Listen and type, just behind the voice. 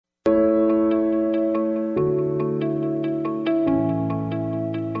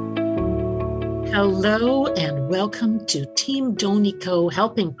Hello and welcome to Team Donico,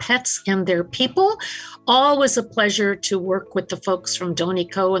 helping pets and their people. Always a pleasure to work with the folks from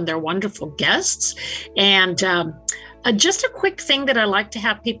Donico and their wonderful guests. And just a quick thing that I like to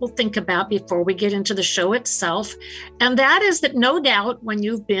have people think about before we get into the show itself. And that is that no doubt when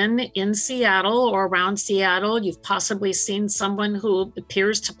you've been in Seattle or around Seattle, you've possibly seen someone who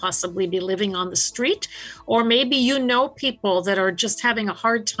appears to possibly be living on the street, or maybe you know people that are just having a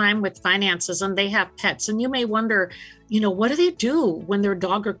hard time with finances and they have pets. And you may wonder, what do they do when their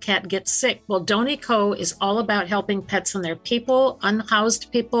dog or cat gets sick? Well, Donico is all about helping pets and their people, unhoused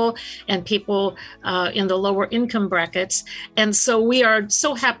people, and people in the lower income brackets. And so we are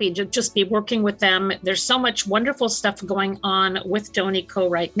so happy to just be working with them. There's so much wonderful stuff going on with Donico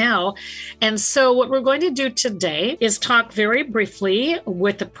right now. And so what we're going to do today is talk very briefly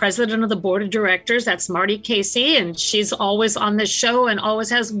with the president of the board of directors. That's Marty Casey. And she's always on the show and always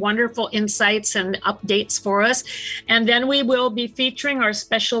has wonderful insights and updates for us. And then we will be featuring our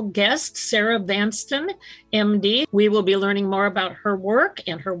special guest, Sarah Vanston, MD. We will be learning more about her work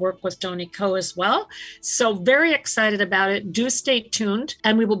and her work with Donico as well. So very excited about it. Do stay tuned.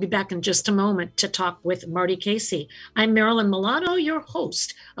 And we will be back in just a moment to talk with Marty Casey. I'm Marilyn Milano, your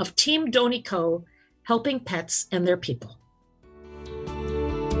host of Team Donico, helping pets and their people.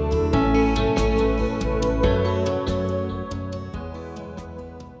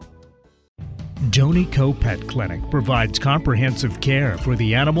 Donico Pet Clinic provides comprehensive care for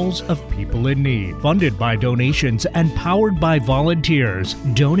the animals of people in need. Funded by donations and powered by volunteers,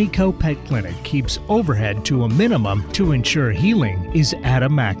 Donico Pet Clinic keeps overhead to a minimum to ensure healing is at a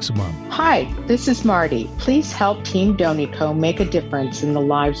maximum. Hi, this is Marty. Please help Team Donico make a difference in the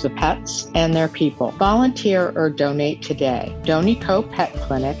lives of pets and their people. Volunteer or donate today. Donico Pet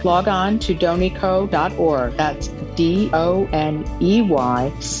Clinic. Log on to donico.org. That's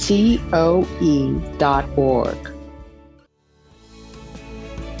DONEYCOE.org.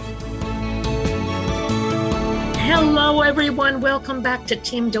 Hello, everyone. Welcome back to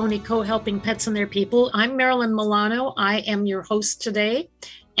Team Donico, helping pets and their people. I'm Marilyn Milano. I am your host today.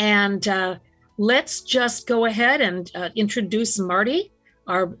 And let's just go ahead and introduce Marty,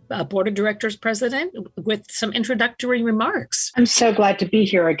 our board of directors president, with some introductory remarks. I'm so glad to be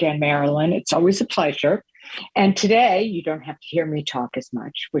here again, Marilyn. It's always a pleasure. And today you don't have to hear me talk as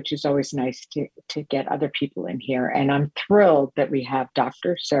much, which is always nice to get other people in here. And I'm thrilled that we have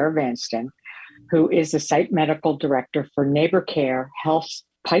Dr. Sarah Vanston, who is the site medical director for Neighbor Care Health's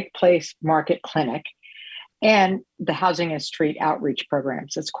Pike Place Market Clinic and the Housing and Street Outreach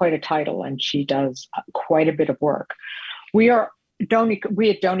Programs. It's quite a title, and she does quite a bit of work. We at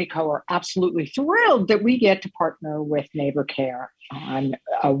Donico are absolutely thrilled that we get to partner with Neighbor Care on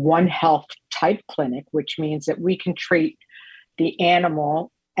a One Health type clinic, which means that we can treat the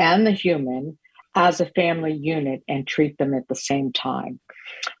animal and the human as a family unit and treat them at the same time.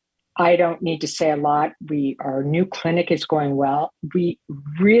 I don't need to say a lot. Our new clinic is going well. We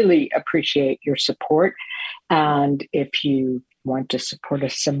really appreciate your support. And if you want to support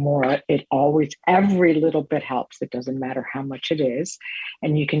us some more, every little bit helps. It doesn't matter how much it is.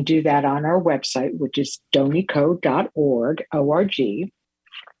 And you can do that on our website, which is donico.org, O-R-G.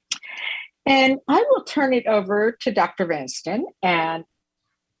 And I will turn it over to Dr. Vanston. And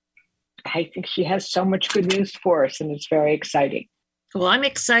I think she has so much good news for us, and it's very exciting. Well, I'm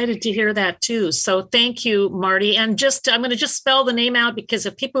excited to hear that too. So thank you, Marty. And I'm going to just spell the name out, because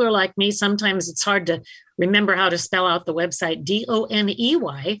if people are like me, sometimes it's hard to remember how to spell out the website,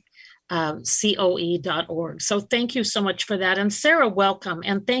 DONEYCOE.org. So thank you so much for that. And Sarah, welcome.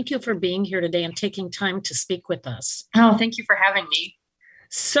 And thank you for being here today and taking time to speak with us. Oh, thank you for having me.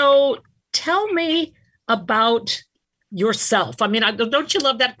 So tell me about yourself. I mean, don't you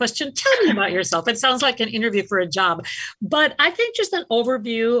love that question? Tell me about yourself. It sounds like an interview for a job, but I think just an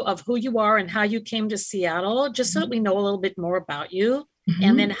overview of who you are and how you came to Seattle, just so that we know a little bit more about you,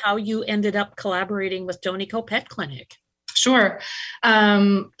 and then how you ended up collaborating with Donico Pet Clinic. Sure.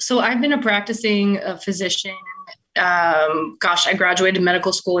 So I've been a practicing physician. I graduated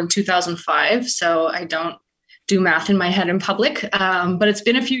medical school in 2005, so I don't do math in my head in public, but it's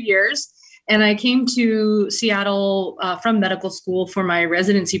been a few years. And I came to Seattle from medical school for my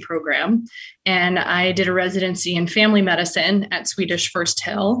residency program. And I did a residency in family medicine at Swedish First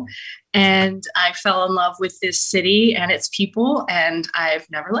Hill. And I fell in love with this city and its people, and I've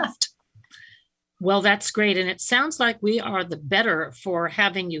never left. Well, that's great. And it sounds like we are the better for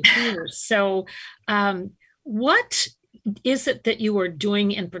having you here. So what is it that you are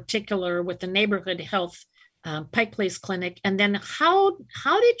doing in particular with the Neighborhood Health Pike Place Clinic? And then how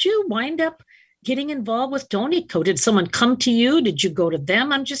did you wind up getting involved with Donico? Did someone come to you? Did you go to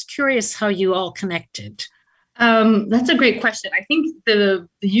them? I'm just curious how you all connected. That's a great question. I think the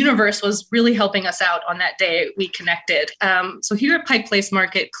universe was really helping us out on that day we connected. So here at Pike Place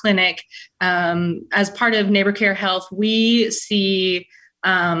Market Clinic, as part of Neighbor Care Health, we see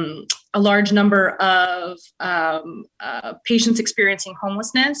a large number of patients experiencing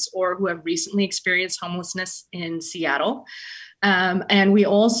homelessness or who have recently experienced homelessness in Seattle. And we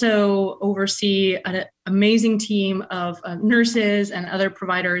also oversee an amazing team of nurses and other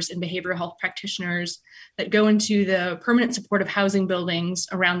providers and behavioral health practitioners that go into the permanent supportive housing buildings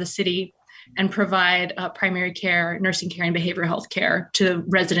around the city and provide primary care, nursing care, and behavioral health care to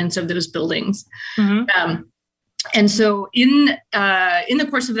residents of those buildings. Mm-hmm. And so in the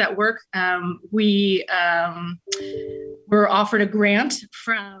course of that work, we were offered a grant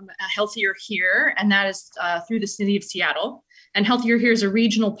from Healthier Here, and that is through the city of Seattle. And Healthier Here is a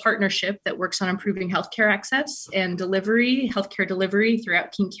regional partnership that works on improving healthcare access and healthcare delivery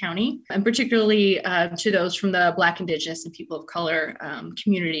throughout King County, and particularly to those from the Black, Indigenous, and people of color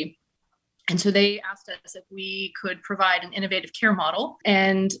community. And so they asked us if we could provide an innovative care model.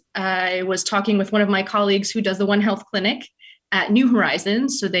 And I was talking with one of my colleagues who does the One Health Clinic at New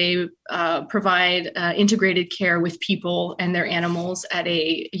Horizons. So they provide integrated care with people and their animals at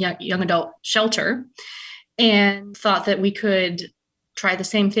a young adult shelter, and thought that we could try the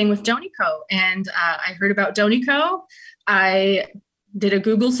same thing with Donico. And I heard about Donico. I did a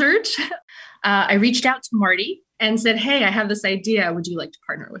Google search. I reached out to Marty and said, hey, I have this idea. Would you like to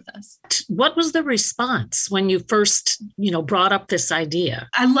partner with us? What was the response when you first, brought up this idea?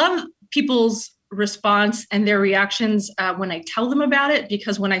 I love people's response and their reactions when I tell them about it,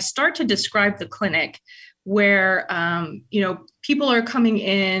 because when I start to describe the clinic where, people are coming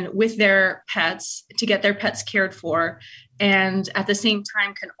in with their pets to get their pets cared for, and at the same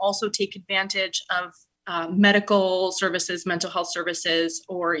time can also take advantage of medical services, mental health services,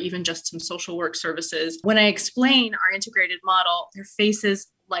 or even just some social work services. When I explain our integrated model, their faces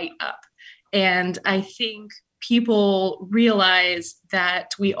light up. And I think people realize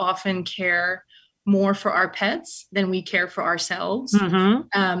that we often care more for our pets than we care for ourselves.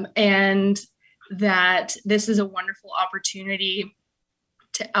 Mm-hmm. And that this is a wonderful opportunity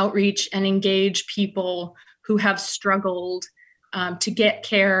to outreach and engage people who have struggled to get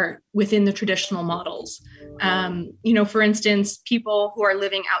care within the traditional models. For instance, people who are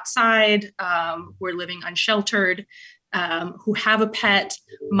living outside, who are living unsheltered, who have a pet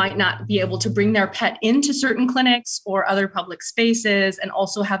might not be able to bring their pet into certain clinics or other public spaces, and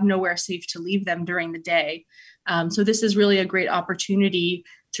also have nowhere safe to leave them during the day. So this is really a great opportunity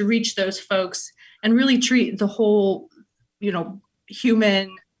to reach those folks and really treat the whole,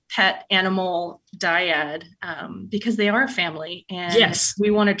 human, pet, animal dyad, because they are family, and yes,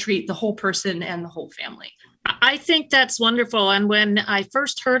 we want to treat the whole person and the whole family. I think that's wonderful. And when I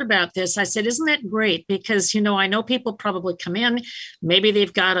first heard about this, I said, isn't that great? Because, I know people probably come in, maybe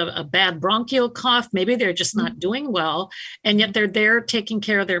they've got a bad bronchial cough, maybe they're just not doing well, and yet they're there taking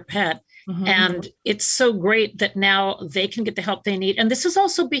care of their pet. Mm-hmm. And it's so great that now they can get the help they need. And this is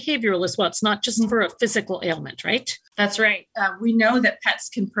also behavioral as well. It's not just for a physical ailment, right? That's right. We know that pets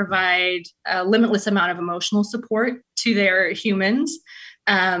can provide a limitless amount of emotional support to their humans.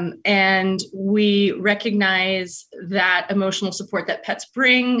 And we recognize that emotional support that pets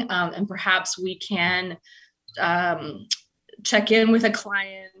bring, and perhaps we can check in with a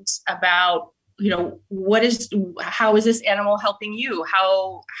client about, how is this animal helping you?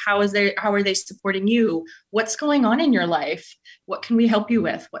 How are they supporting you? What's going on in your life? What can we help you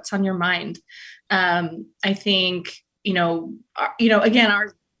with? What's on your mind? I think, again,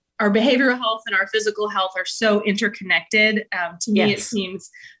 our behavioral health and our physical health are so interconnected. To me, yes, it seems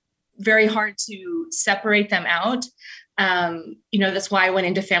very hard to separate them out. That's why I went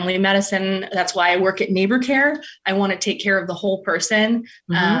into family medicine. That's why I work at Neighbor Care. I want to take care of the whole person.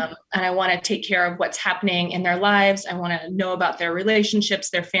 Mm-hmm. And I want to take care of what's happening in their lives. I want to know about their relationships,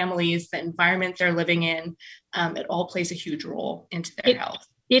 their families, the environment they're living in. It all plays a huge role into their health.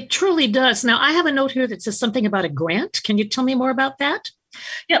 It truly does. Now, I have a note here that says something about a grant. Can you tell me more about that?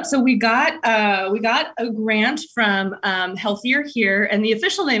 Yep. So we got a grant from Healthier Here, and the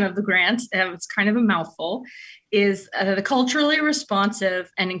official name of the grant, it's kind of a mouthful, is the Culturally Responsive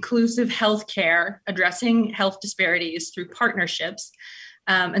and Inclusive Healthcare Addressing Health Disparities Through Partnerships.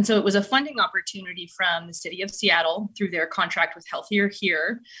 And so it was a funding opportunity from the city of Seattle through their contract with Healthier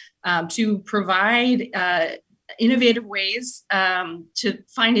Here to provide innovative ways to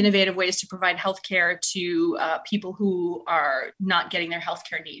provide healthcare to people who are not getting their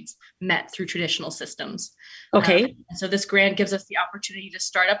healthcare needs met through traditional systems. Okay. And so this grant gives us the opportunity to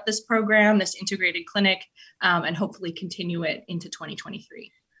start up this program, this integrated clinic, and hopefully continue it into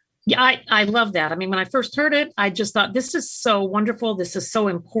 2023. Yeah, I love that. I mean, when I first heard it, I just thought this is so wonderful. This is so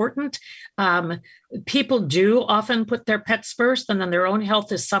important. People do often put their pets first, and then their own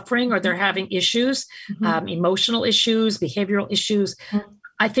health is suffering or they're having issues, emotional issues, behavioral issues.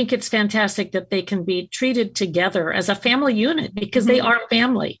 I think it's fantastic that they can be treated together as a family unit because they are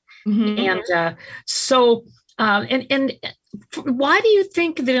family. And and why do you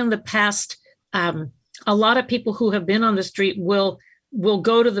think that in the past, a lot of people who have been on the street will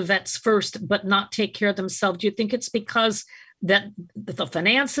go to the vets first, but not take care of themselves? Do you think it's because that the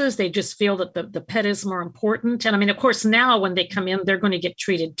finances, they just feel that the pet is more important? And I mean, of course, now when they come in, they're going to get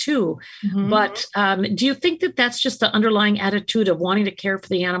treated too. But do you think that that's just the underlying attitude of wanting to care for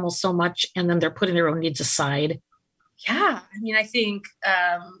the animals so much, and then they're putting their own needs aside? Yeah. I mean, I think,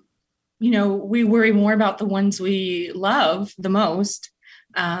 we worry more about the ones we love the most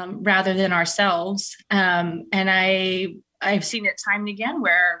rather than ourselves. And I've seen it time and again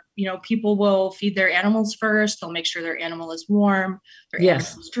where, people will feed their animals first. They'll make sure their animal is warm, their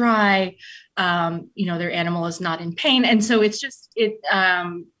animal is dry, their animal is not in pain. And so it's just,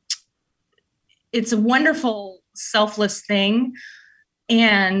 it's a wonderful, selfless thing.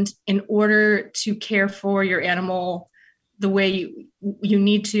 And in order to care for your animal the way you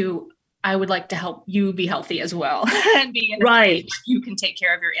need to, I would like to help you be healthy as well and be in a place where you can take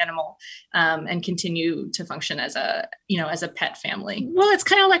care of your animal and continue to function as a pet family. Well, it's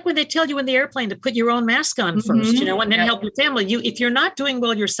kind of like when they tell you in the airplane to put your own mask on first, and then help your family. If you're not doing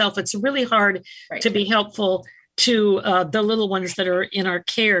well yourself, it's really hard to be helpful to the little ones that are in our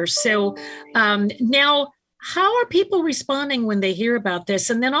care. So now, how are people responding when they hear about this?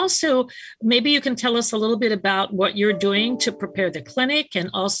 And then also, maybe you can tell us a little bit about what you're doing to prepare the clinic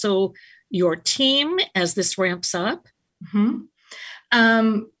and also your team as this ramps up.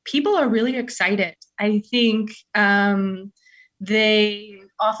 People are really excited. I think I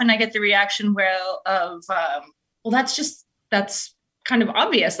get the reaction that's kind of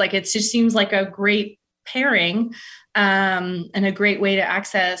obvious. Like, it just seems like a great pairing and a great way to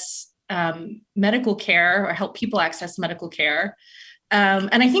access medical care or help people access medical care.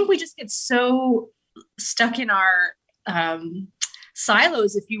 And I think we just get so stuck in our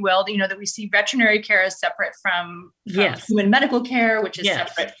silos, if you will, that we see veterinary care as separate from human medical care, which is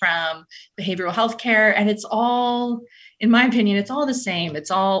separate from behavioral health care. And it's all, in my opinion, it's all the same.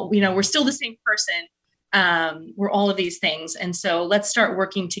 It's all, we're still the same person. We're all of these things. And so let's start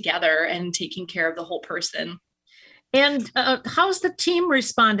working together and taking care of the whole person. And how's the team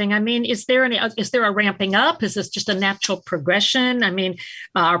responding? I mean, is there a ramping up? Is this just a natural progression? I mean,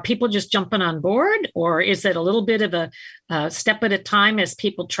 are people just jumping on board, or is it a little bit of a step at a time as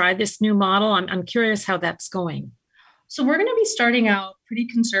people try this new model? I'm curious how that's going. So we're going to be starting out pretty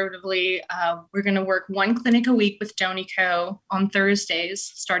conservatively. We're going to work one clinic a week with DoniCo on Thursdays,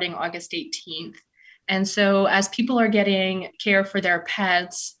 starting August 18th. And so as people are getting care for their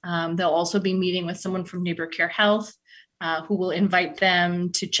pets, they'll also be meeting with someone from Neighbor Care Health, who will invite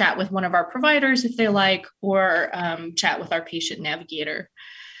them to chat with one of our providers if they like, or chat with our patient navigator.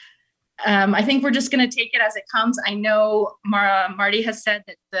 I think we're just going to take it as it comes. I know Marty has said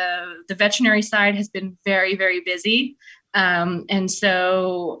that the veterinary side has been very, very busy. And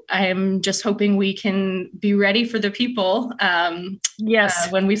so I'm just hoping we can be ready for the people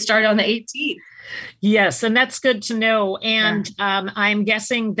when we start on the 18th. Yes, and that's good to know. And I'm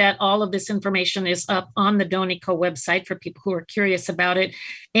guessing that all of this information is up on the DoniCo website for people who are curious about it.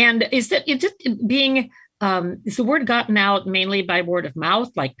 And is the word gotten out mainly by word of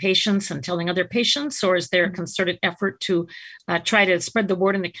mouth, like patients and telling other patients, or is there a concerted effort to try to spread the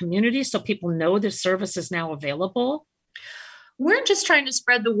word in the community so people know the service is now available? We're just trying to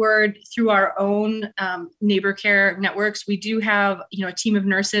spread the word through our own neighbor care networks. We do have, a team of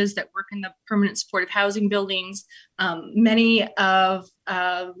nurses that work in the permanent supportive housing buildings. Many of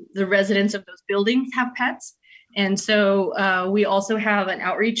the residents of those buildings have pets. And so we also have an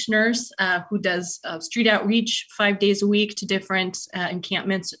outreach nurse who does street outreach 5 days a week to different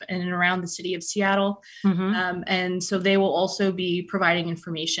encampments in and around the city of Seattle. And so they will also be providing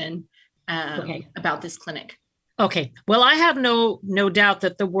information about this clinic. Okay. Well, I have no doubt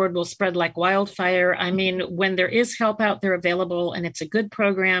that the word will spread like wildfire. I mean, when there is help out there available and it's a good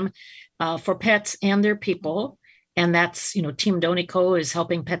program for pets and their people, and that's, Team Donico is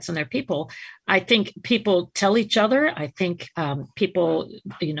helping pets and their people. I think people tell each other. I think people,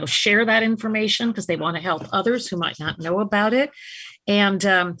 share that information because they want to help others who might not know about it.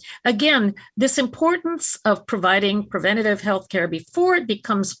 And again, this importance of providing preventative health care before it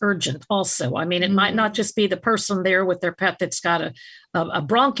becomes urgent also. I mean, it might not just be the person there with their pet that's got a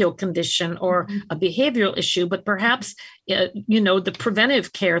bronchial condition or a behavioral issue, but perhaps, the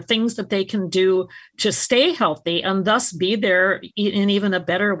preventive care, things that they can do to stay healthy and thus be there in even a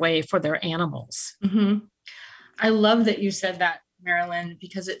better way for their animals. Mm-hmm. I love that you said that, Marilyn,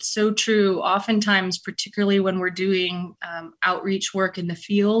 because it's so true. Oftentimes, particularly when we're doing outreach work in the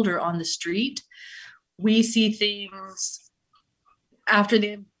field or on the street, we see things after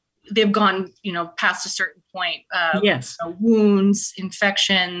they've gone, past a certain point. Yes. Wounds,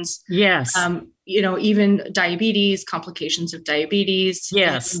 infections. Yes. Even diabetes, complications of diabetes.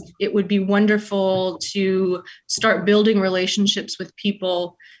 Yes. And it would be wonderful to start building relationships with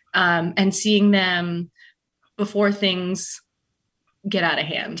people and seeing them before things get out of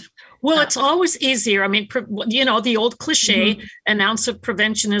hand. Well, it's always easier. I mean, the old cliche, an ounce of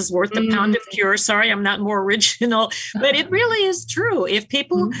prevention is worth a pound of cure. Sorry, I'm not more original, but it really is true. If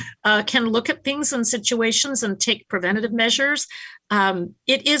people can look at things and situations and take preventative measures,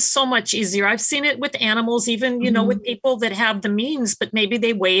 it is so much easier. I've seen it with animals, even, with people that have the means, but maybe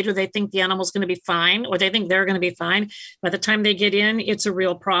they wait or they think the animal's going to be fine or they think they're going to be fine. By the time they get in, it's a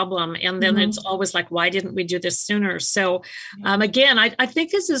real problem. And then it's always like, why didn't we do this sooner? So again, I think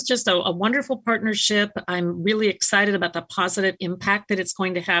this is just a wonderful partnership. I'm really excited about the positive impact that it's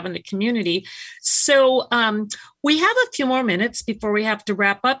going to have in the community. So we have a few more minutes before we have to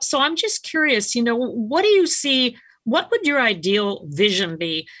wrap up. So I'm just curious, what do you see? What would your ideal vision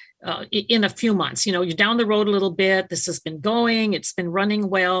be in a few months? You're down the road a little bit. This has been going. It's been running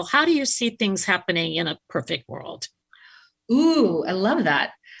well. How do you see things happening in a perfect world? Ooh, I love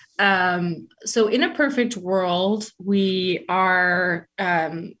that. So in a perfect world, we are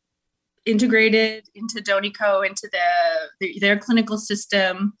integrated into Donico, into their clinical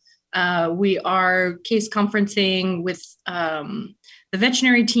system. We are case conferencing with the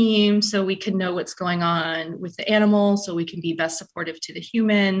veterinary team so we can know what's going on with the animal so we can be best supportive to the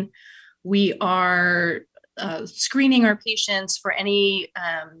human. We are screening our patients for any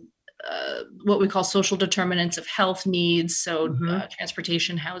what we call social determinants of health needs. So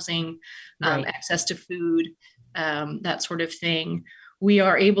transportation, housing, access to food, that sort of thing. We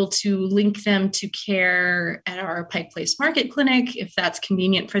are able to link them to care at our Pike Place Market Clinic, if that's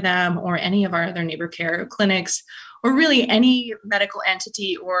convenient for them, or any of our other neighbor care clinics, or really any medical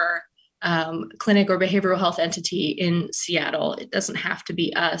entity or clinic or behavioral health entity in Seattle. It doesn't have to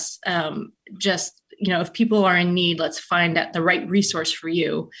be us. If people are in need, let's find out the right resource for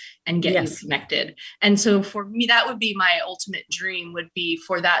you and get you connected. And so for me, that would be my ultimate dream, would be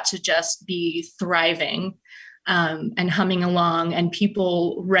for that to just be thriving and humming along, and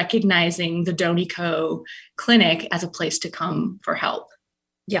people recognizing the Donico clinic as a place to come for help.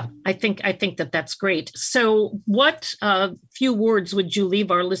 Yeah, I think that's great. So what few words would you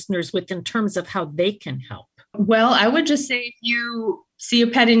leave our listeners with in terms of how they can help? Well, I would just say, if you see a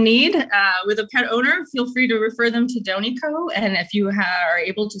pet in need with a pet owner, feel free to refer them to Donico. And if you are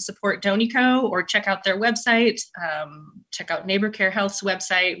able to support Donico or check out their website, check out Neighbor Care Health's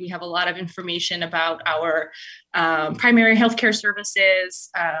website. We have a lot of information about our primary healthcare services,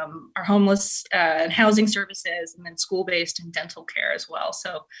 our homeless and housing services, and then school-based and dental care as well.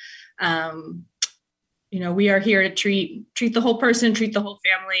 So, we are here to treat the whole person, treat the whole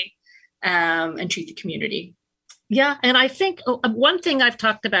family, and treat the community. Yeah. And I think one thing I've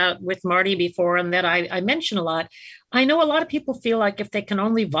talked about with Marty before, and that I mention a lot, I know a lot of people feel like if they can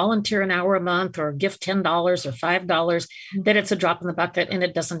only volunteer an hour a month or give $10 or $5, that it's a drop in the bucket and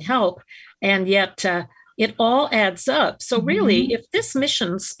it doesn't help. And yet it all adds up. So really, if this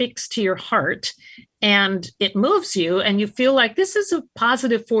mission speaks to your heart and it moves you and you feel like this is a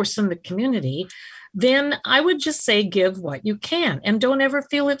positive force in the community, then I would just say, give what you can and don't ever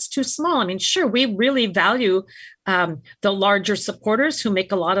feel it's too small. I mean, sure, we really value the larger supporters who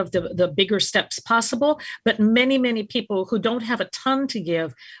make a lot of the bigger steps possible, but many, many people who don't have a ton to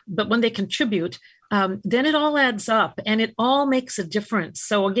give, but when they contribute, then it all adds up and it all makes a difference.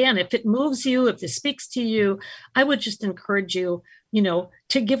 So again, if it moves you, if it speaks to you, I would just encourage you,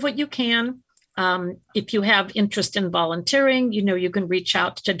 to give what you can. If you have interest in volunteering, you can reach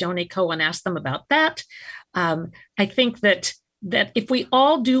out to Donico and ask them about that. I think that if we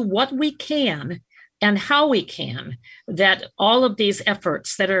all do what we can and how we can, that all of these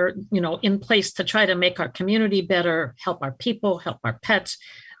efforts that are, in place to try to make our community better, help our people, help our pets,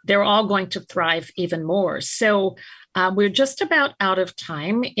 they're all going to thrive even more. So we're just about out of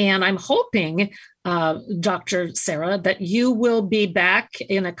time, and I'm hoping, Dr. Sarah, that you will be back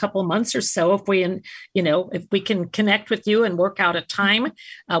in a couple months or so if we can connect with you and work out a time.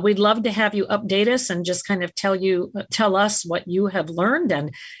 We'd love to have you update us and just kind of tell us what you have learned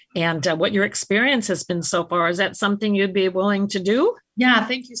and what your experience has been so far. Is that something you'd be willing to do? Yeah,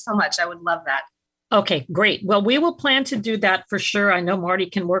 thank you so much. I would love that. Okay, great. Well, we will plan to do that for sure. I know Marty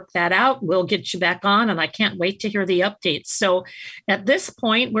can work that out. We'll get you back on, and I can't wait to hear the updates. So at this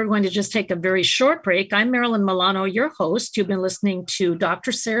point, we're going to just take a very short break. I'm Marilyn Milano, your host. You've been listening to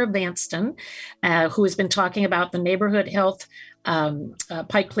Dr. Sarah Vanston, who has been talking about the neighborhood health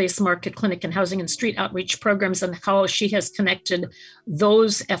Pike Place Market Clinic and Housing and Street Outreach programs and how she has connected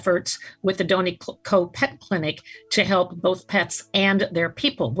those efforts with the Donico Pet Clinic to help both pets and their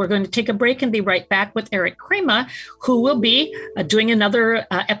people. We're going to take a break and be right back with Eric Crema, who will be doing another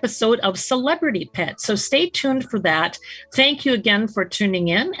episode of Celebrity Pet. So stay tuned for that. Thank you again for tuning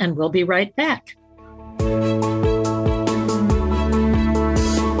in, and we'll be right back.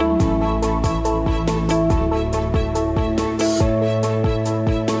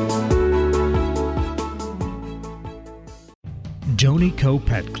 Donico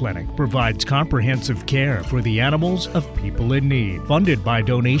Pet Clinic provides comprehensive care for the animals of people in need. Funded by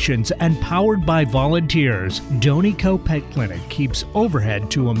donations and powered by volunteers, Donico Pet Clinic keeps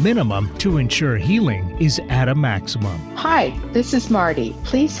overhead to a minimum to ensure healing is at a maximum. Hi, this is Marty.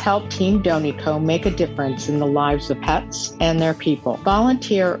 Please help Team Donico make a difference in the lives of pets and their people.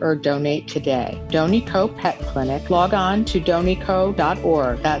 Volunteer or donate today. Donico Pet Clinic. Log on to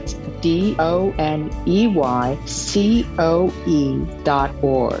donico.org. That's DONEYCOE.org.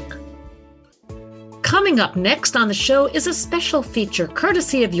 Coming up next on the show is a special feature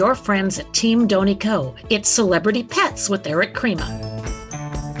courtesy of your friends at Team Donico. It's Celebrity Pets with Eric Crema.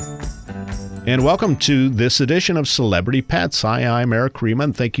 And welcome to this edition of Celebrity Pets. Hi, I'm Eric Crema,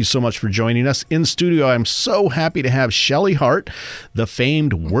 and thank you so much for joining us. In studio, I'm so happy to have Shelley Hart, the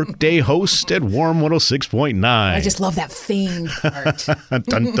famed Workday host at Warm 106.9. I just love that famed part. Dun,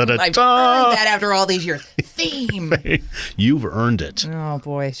 dun, dun, I've dun. earned that after all these years. Fame. You've earned it. Oh,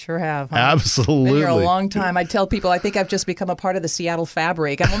 boy, sure have. Huh? Absolutely. Been here a long time. I tell people I think I've just become a part of the Seattle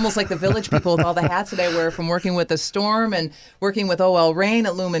fabric. I'm almost like the village people with all the hats that I wear from working with the Storm and working with OL Reign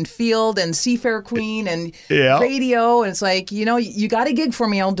at Lumen Field and Seafair Queen and radio. And it's like, you got a gig for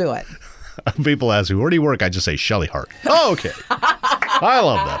me, I'll do it. People ask me, where do you work? I just say Shelley Hart. Oh, okay. I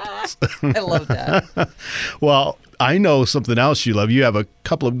love that. I love that. Well, I know something else you love. You have a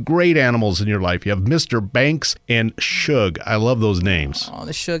couple of great animals in your life. You have Mr. Banks and Shug. I love those names. Oh,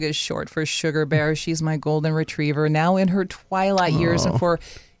 the Shug is short for Sugar Bear. She's my golden retriever, now in her twilight years. And for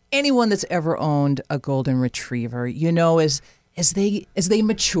anyone that's ever owned a golden retriever, as they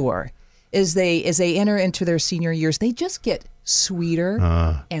mature, as they enter into their senior years, they just get sweeter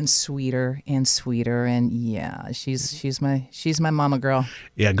and sweeter and sweeter. And yeah, she's my mama girl.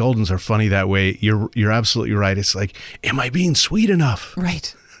 Yeah, Goldens are funny that way. You're absolutely right. It's like, am I being sweet enough?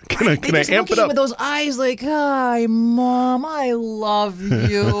 Right. Can I amp it up? With those eyes like, hi, Mom, I love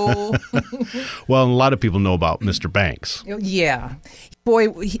you. Well, a lot of people know about Mr. Banks. Yeah. Boy,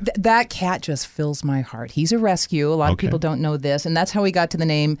 that cat just fills my heart. He's a rescue. A lot of people don't know this, and that's how he got to the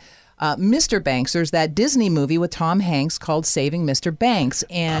name Mr. Banks. There's that Disney movie with Tom Hanks called Saving Mr. Banks.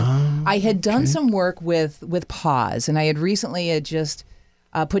 And I had done some work with Paws, and I had recently just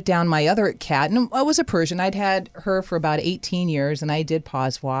put down my other cat, and it was a Persian. I'd had her for about 18 years, and I did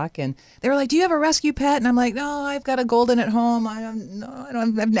Paws Walk, and they were like, do you have a rescue pet? And I'm like, no, I've got a golden at home.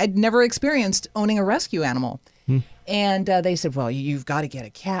 I've never experienced owning a rescue animal. And they said, well, you've got to get a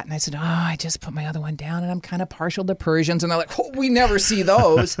cat. And I said, I just put my other one down, and I'm kind of partial to Persians. And they're like, we never see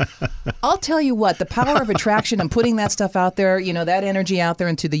those. I'll tell you what, the power of attraction and putting that stuff out there, that energy out there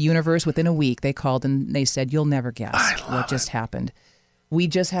into the universe, within a week, they called and they said, you'll never guess what just happened. We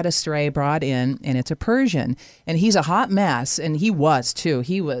just had a stray brought in, and it's a Persian. And he's a hot mess, and he was, too.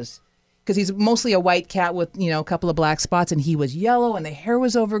 He was, because he's mostly a white cat with, a couple of black spots, and he was yellow, and the hair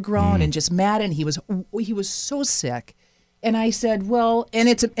was overgrown and just mad, and he was so sick. And I said, well, and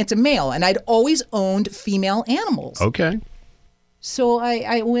it's a male, and I'd always owned female animals. Okay. So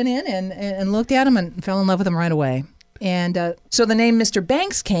I went in and looked at him and fell in love with him right away. And so the name Mr.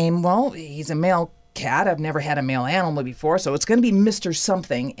 Banks came. Well, he's a male cat. I've never had a male animal before, so it's going to be Mr.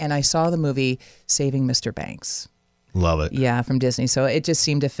 something. And I saw the movie Saving Mr. Banks. Love it. Yeah, from Disney. So it just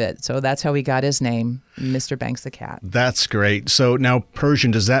seemed to fit. So that's how he got his name, Mr. Banks the cat. That's great. So now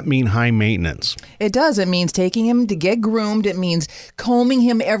Persian, does that mean high maintenance? It does. It means taking him to get groomed. It means combing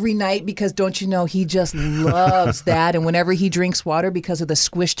him every night because don't you know, he just loves that. And whenever he drinks water, because of the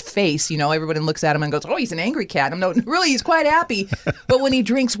squished face, everybody looks at him and goes, oh, he's an angry cat. Really, he's quite happy. But when he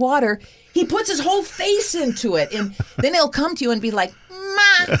drinks water, he puts his whole face into it. And then he'll come to you and be like,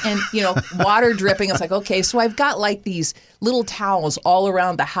 Ma! And, water dripping. It's like, okay, so I've got like these little towels all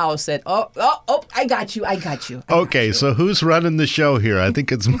around the house that, I got you. Okay, so who's running the show here? I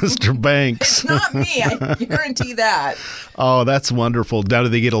think it's Mr. Banks. It's not me. I guarantee that. Oh, that's wonderful. Now, do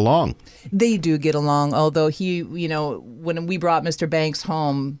they get along? They do get along, although he, when we brought Mr. Banks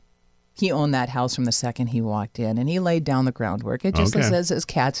home, he owned that house from the second he walked in, and he laid down the groundwork. It just as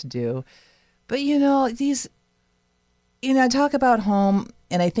cats do. But, I talk about home,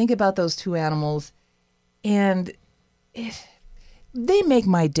 and I think about those two animals, and they make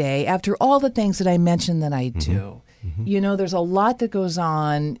my day after all the things that I mentioned that I do. Mm-hmm. There's a lot that goes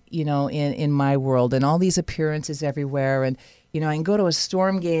on, in my world, and all these appearances everywhere. And, I can go to a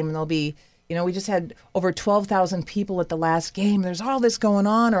Storm game, and there'll be, we just had over 12,000 people at the last game. There's all this going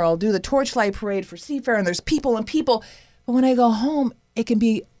on, or I'll do the Torchlight Parade for Seafair, and there's people and people. But when I go home, it can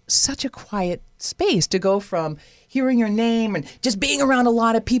be such a quiet space to go from hearing your name and just being around a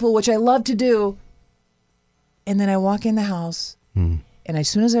lot of people, which I love to do. And then I walk in the house, and as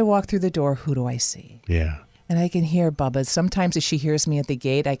soon as I walk through the door, who do I see? Yeah. And I can hear Bubba. Sometimes if she hears me at the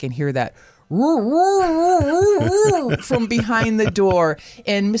gate, I can hear that from behind the door.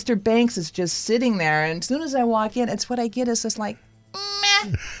 And Mr. Banks is just sitting there. And as soon as I walk in, it's what I get is just like,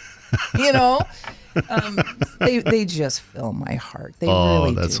 meh. They just fill my heart. They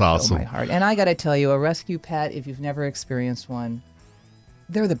really that's do awesome. Fill my heart. And I got to tell you, a rescue pet, if you've never experienced one,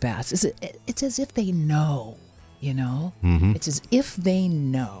 they're the best. It's as if they know, Mm-hmm. It's as if they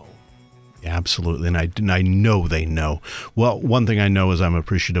know. Absolutely, and I know they know. Well, one thing I know is I'm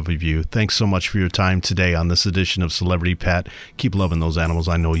appreciative of you. Thanks so much for your time today on this edition of Celebrity Pet. Keep loving those animals.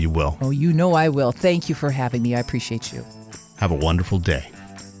 I know you will. Oh, I will. Thank you for having me. I appreciate you. Have a wonderful day.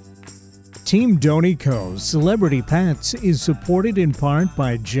 Team Donico's Celebrity Pets is supported in part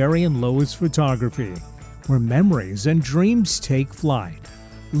by Jerry and Lois Photography, where memories and dreams take flight.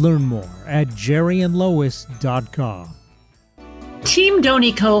 Learn more at jerryandlois.com. Team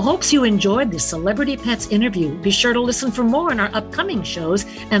Donico hopes you enjoyed the Celebrity Pets interview. Be sure to listen for more in our upcoming shows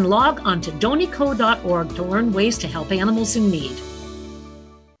and log on to donico.org to learn ways to help animals in need.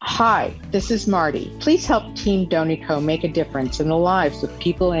 Hi, this is Marty. Please help Team Donico make a difference in the lives of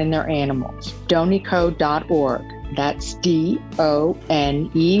people and their animals. Donico.org. That's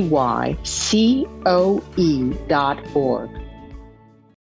DONEYCOE.org.